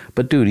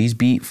 But dude, he's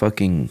beat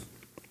fucking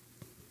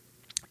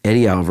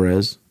Eddie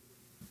Alvarez.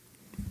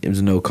 It was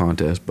a no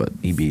contest, but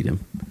he beat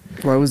him.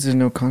 Why was there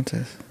no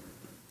contest?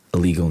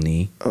 Illegal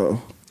knee.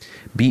 Oh.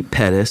 Beat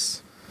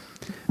Pettis.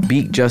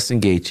 Beat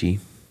Justin Gaethje.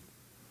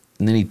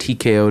 And then he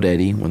TKO'd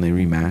Eddie when they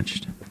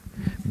rematched.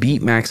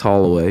 Beat Max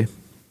Holloway.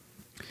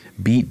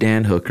 Beat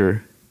Dan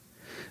Hooker.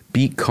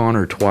 Beat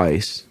Connor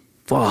twice.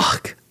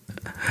 Fuck.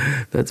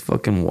 That's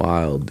fucking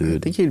wild,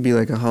 dude. I think he'd be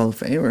like a Hall of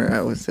Famer,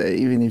 I would say,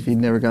 even if he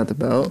never got the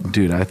belt.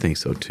 Dude, I think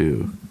so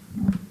too.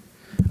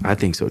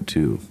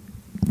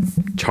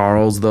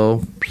 Charles,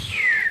 though,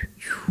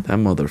 that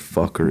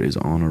motherfucker is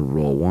on a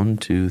roll. 1,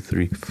 2,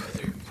 3,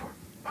 4,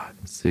 5,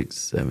 6,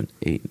 7,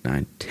 8,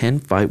 9, 10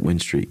 fight win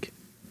streak.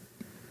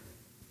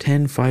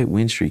 10 fight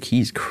win streak.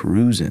 He's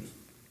cruising.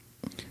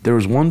 There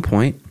was one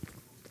point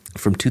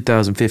from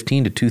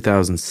 2015 to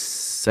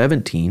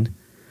 2017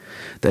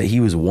 that he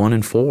was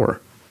 1-4.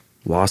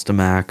 Lost to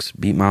Max,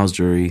 beat Miles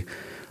Jury,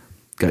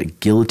 got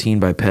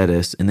guillotined by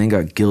Pettis, and then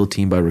got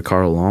guillotined by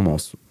Ricardo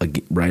Lamos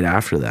right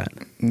after that.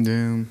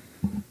 Damn.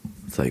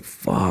 It's like,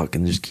 fuck,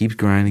 and just keeps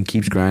grinding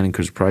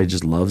because probably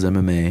just loves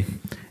MMA,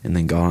 and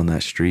then got on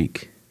that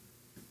streak.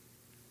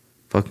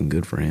 Fucking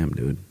good for him,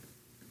 dude.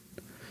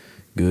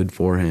 Good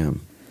for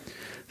him.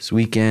 This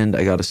weekend,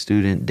 I got a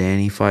student,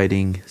 Danny,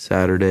 fighting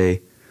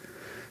Saturday.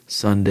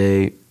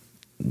 Sunday,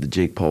 the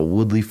Jake Paul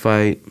Woodley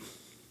fight.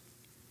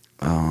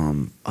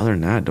 Other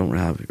than that, I don't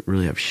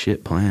really have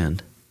shit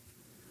planned.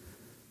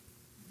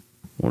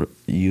 What,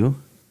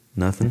 you?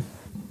 Nothing?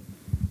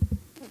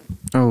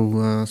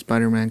 Oh,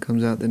 Spider-Man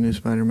comes out, the new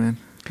Spider-Man.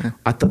 Yeah.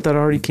 I thought that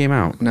already came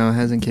out. No, it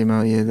hasn't came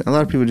out yet. A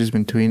lot of people just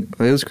been tweeting.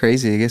 Well, it was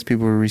crazy. I guess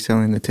people were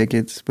reselling the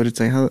tickets, but it's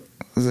like, how? I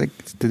was like,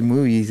 it's the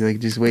movies. Like,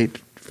 just wait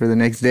for the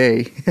next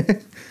day.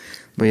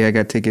 But yeah, I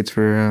got tickets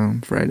for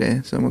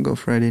Friday, so I'm gonna go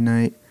Friday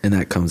night. And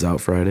that comes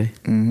out Friday?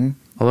 Mm-hmm.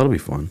 Oh, that'll be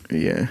fun.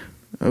 Yeah.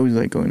 I always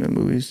like going to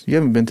movies. You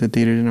haven't been to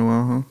theaters in a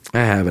while, huh?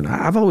 I haven't.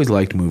 I've always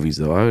liked movies,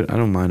 though. I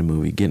don't mind a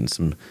movie. Getting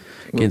some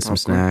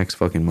snacks,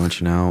 fucking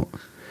munching out,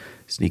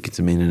 sneaking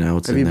some in and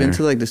outs. Have you been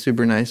to like the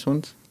super nice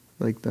ones,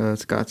 like the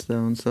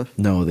Scottsdale and stuff?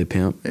 No, they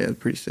pimp. Yeah, it's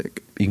pretty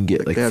sick. You can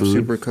get like they have food.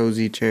 Super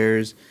cozy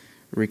chairs,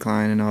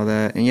 recline and all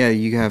that, and yeah,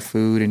 you have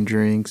food and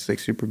drinks, like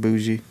super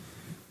bougie,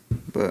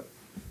 but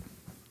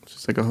it's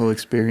just like a whole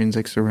experience,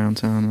 like surround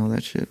sound and all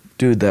that shit.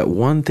 Dude, that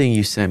one thing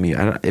you sent me,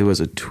 it was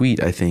a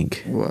tweet, I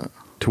think. What?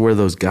 To where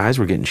those guys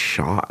were getting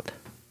shot.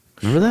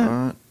 Remember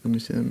that? Let me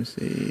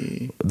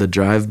see. The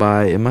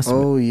drive-by, it must have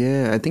Oh,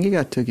 yeah. I think it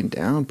got taken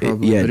down,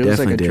 probably. Yeah, but it was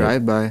like a definitely did.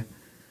 drive-by.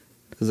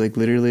 was like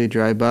literally a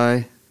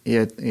drive-by.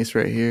 Yeah, it's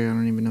right here. I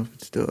don't even know if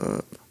it's still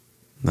up.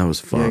 That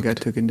was fucked. Yeah, it got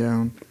taken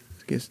down.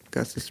 I guess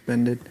got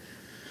suspended.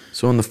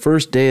 So on the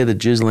first day of the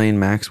Ghislaine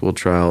Maxwell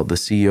trial, the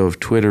CEO of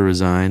Twitter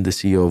resigned, the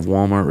CEO of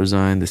Walmart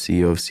resigned, the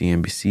CEO of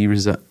CNBC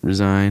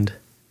resigned.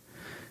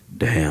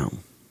 Damn.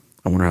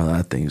 I wonder how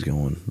that thing's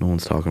going. No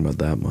one's talking about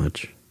that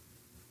much.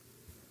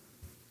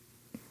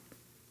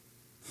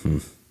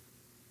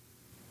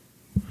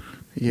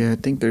 Yeah, I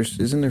think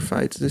isn't there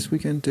fights this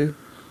weekend too?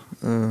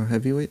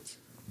 Heavyweights.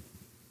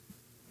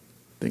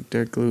 I think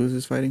Derek Lewis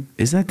is fighting.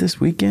 Is that this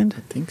weekend?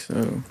 I think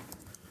so.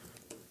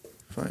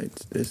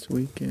 Fights this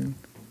weekend.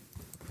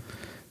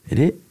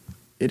 It.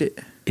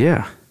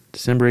 Yeah,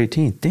 December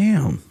 18th.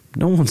 Damn,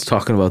 no one's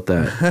talking about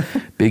that.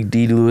 Big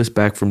D Lewis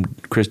back from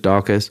Chris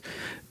Dawkins.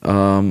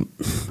 I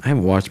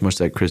haven't watched much of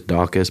that Chris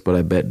Dawkins, but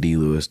I bet D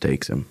Lewis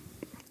takes him.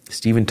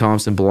 Stephen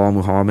Thompson, Bilal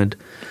Muhammad.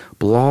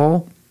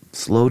 Bilal,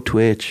 slow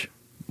twitch,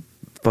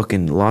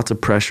 fucking lots of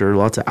pressure,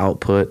 lots of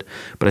output,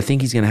 but I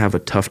think he's going to have a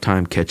tough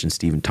time catching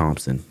Stephen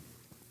Thompson.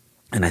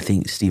 And I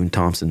think Stephen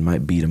Thompson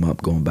might beat him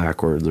up going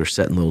backwards. They're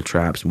setting little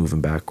traps,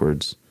 moving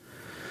backwards.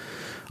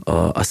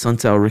 A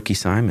Sunsao Ricky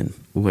Simon.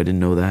 Ooh, I didn't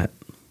know that.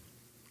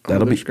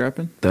 That'll be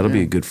scrapping. That'll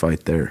be a good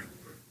fight there.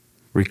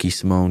 Ricky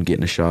Simone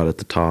getting a shot at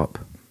the top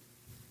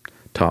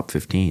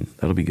 15.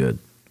 That'll be good.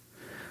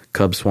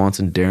 Cub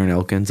Swanson, Darren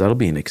Elkins. That'll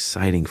be an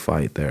exciting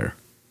fight there.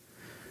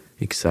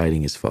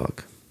 Exciting as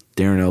fuck.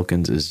 Darren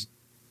Elkins is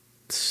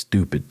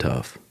stupid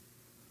tough.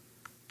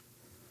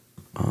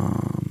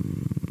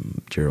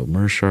 Gerald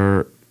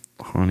Mershart,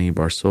 Hani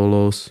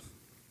Barcelos,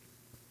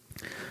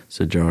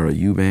 Sajara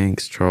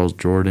Eubanks, Charles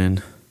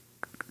Jordan.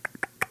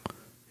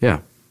 Yeah,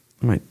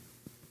 I might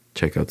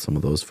check out some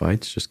of those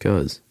fights just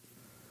because.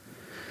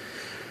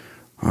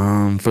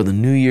 For the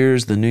New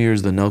Year's, the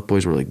Nelk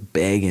boys were like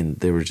begging.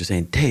 They were just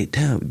saying, "Hey,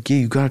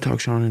 you gotta talk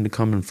Sean into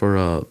coming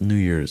for New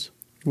Year's."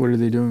 What are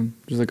they doing?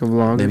 Just like a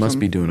vlog? They or must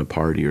something? be doing a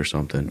party or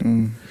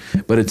something.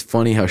 But it's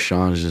funny how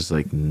Sean's just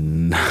like,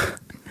 nah.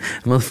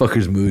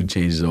 Motherfucker's mood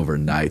changes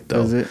overnight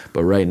though. Does it?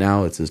 But right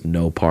now it's just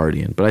no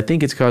partying. But I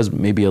think it's because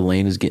maybe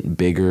Elena's getting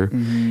bigger,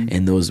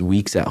 and those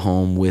weeks at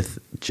home with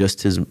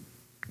just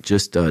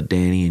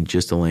Danny and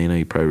just Elena,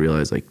 you probably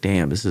realize like,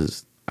 damn,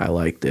 I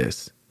like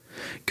this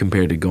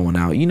compared to going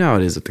out. You know how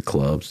it is at the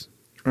clubs.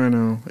 I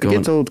know. It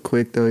gets old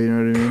quick though, you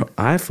know what I mean?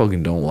 I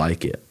fucking don't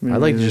like it. Me I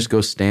like to neither. just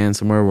go stand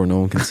somewhere where no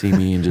one can see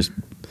me and just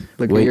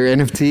Look at your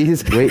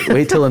NFTs.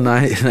 wait till the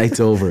night's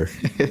over.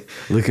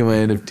 Look at my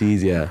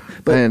NFTs, yeah.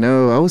 But I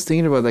know. I was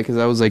thinking about that because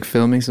I was like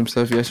filming some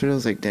stuff yesterday. I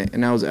was like, damn.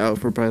 And I was out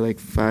for probably like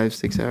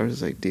 5-6 hours. I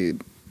was like,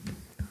 dude,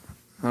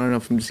 I don't know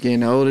if I'm just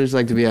getting older. I just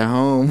like to be at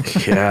home.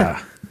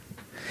 yeah.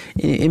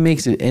 It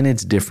makes it, and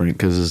it's different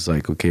because it's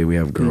like, okay, we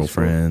have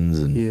girlfriends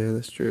and Yeah,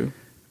 that's true.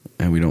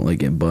 and we don't like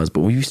getting buzzed.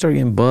 But when you start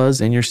getting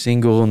buzzed and you're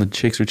single and the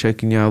chicks are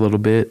checking you out a little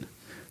bit,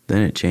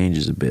 then it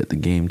changes a bit. The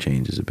game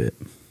changes a bit.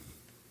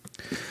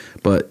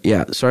 But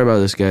yeah, sorry about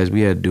this, guys.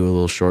 We had to do a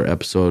little short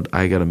episode.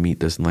 I got to meet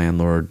this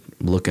landlord.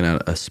 I'm looking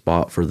at a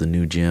spot for the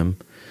new gym.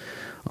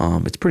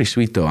 It's pretty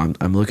sweet though.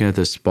 I'm looking at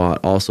this spot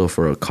also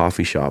for a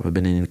coffee shop. I've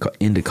been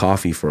into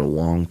coffee for a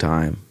long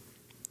time.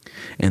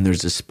 And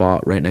there's this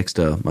spot right next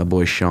to my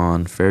boy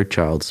Sean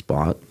Fairchild's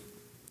spot,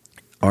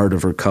 Art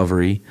of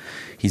Recovery.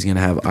 He's going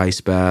to have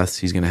ice baths.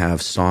 He's going to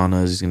have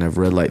saunas. He's going to have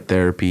red light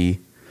therapy,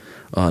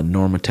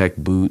 Normatec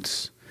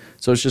boots.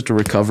 So it's just a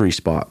recovery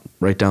spot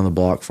right down the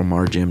block from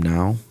our gym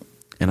now.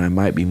 And I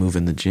might be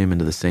moving the gym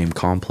into the same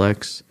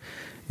complex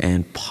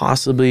and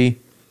possibly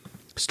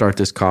start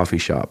this coffee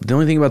shop. The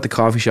only thing about the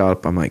coffee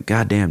shop, I'm like,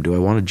 God damn, do I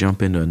want to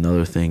jump into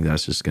another thing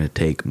that's just going to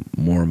take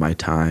more of my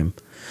time?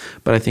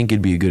 But I think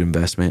it'd be a good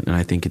investment, and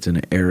I think it's in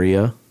an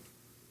area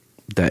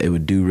that it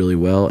would do really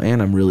well,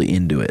 and I'm really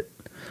into it.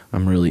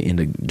 I'm really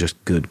into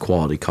just good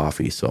quality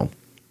coffee, so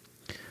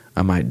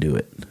I might do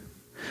it.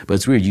 But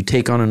it's weird. You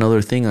take on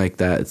another thing like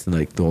that, it's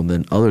like, well,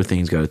 then other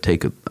things got to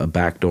take a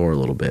back door a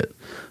little bit.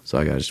 So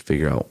I got to just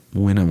figure out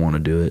when I want to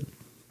do it.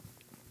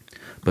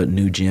 But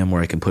new gym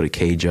where I can put a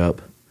cage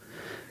up.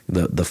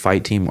 The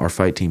fight team, our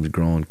fight team is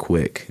growing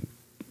quick.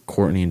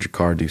 Courtney and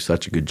Jakar do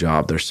such a good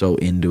job. They're so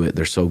into it.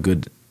 They're so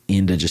good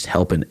into just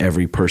helping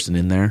every person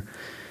in there.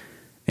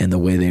 And the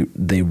way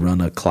they run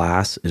a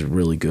class is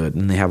really good.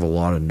 And they have a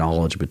lot of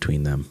knowledge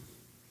between them.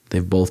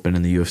 They've both been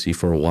in the UFC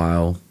for a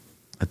while.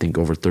 I think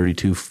over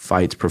 32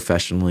 fights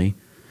professionally.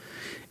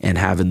 And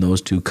having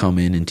those two come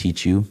in and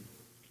teach you,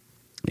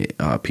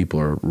 people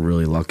are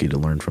really lucky to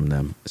learn from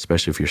them,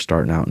 especially if you're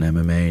starting out in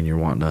MMA and you're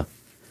wanting to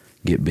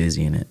get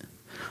busy in it.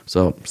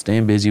 So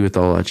staying busy with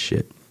all that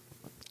shit.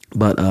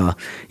 But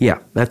yeah,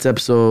 that's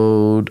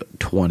episode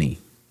 20.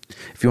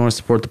 If you want to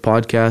support the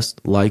podcast,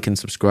 like and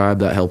subscribe.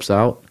 That helps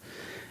out.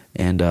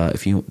 And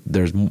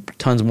there's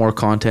tons more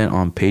content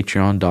on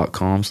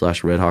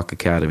patreon.com/RedHawk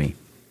Academy.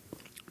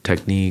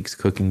 Techniques,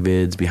 cooking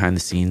vids, behind the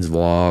scenes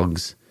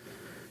vlogs,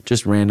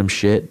 just random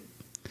shit.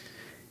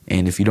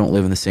 And if you don't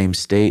live in the same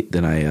state,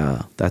 then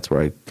that's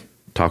where I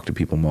talk to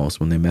people most.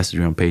 When they message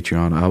me on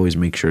Patreon, I always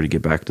make sure to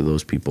get back to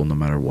those people no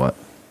matter what.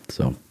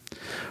 So,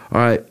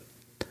 all right.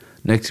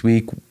 Next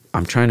week,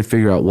 I'm trying to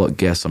figure out what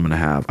guests I'm going to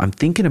have. I'm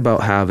thinking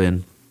about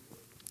having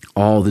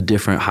all the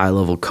different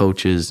high-level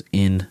coaches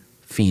in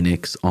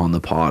Phoenix on the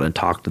pod and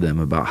talk to them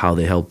about how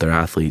they help their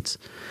athletes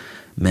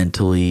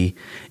mentally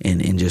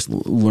and just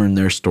learn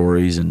their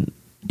stories and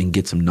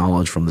get some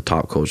knowledge from the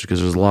top coaches, because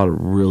there's a lot of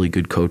really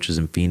good coaches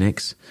in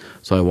Phoenix.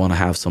 So I want to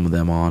have some of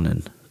them on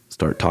and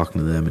start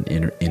talking to them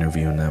and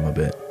interviewing them a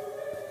bit.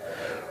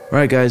 All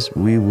right, guys,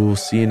 we will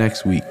see you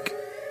next week.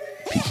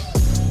 Peace.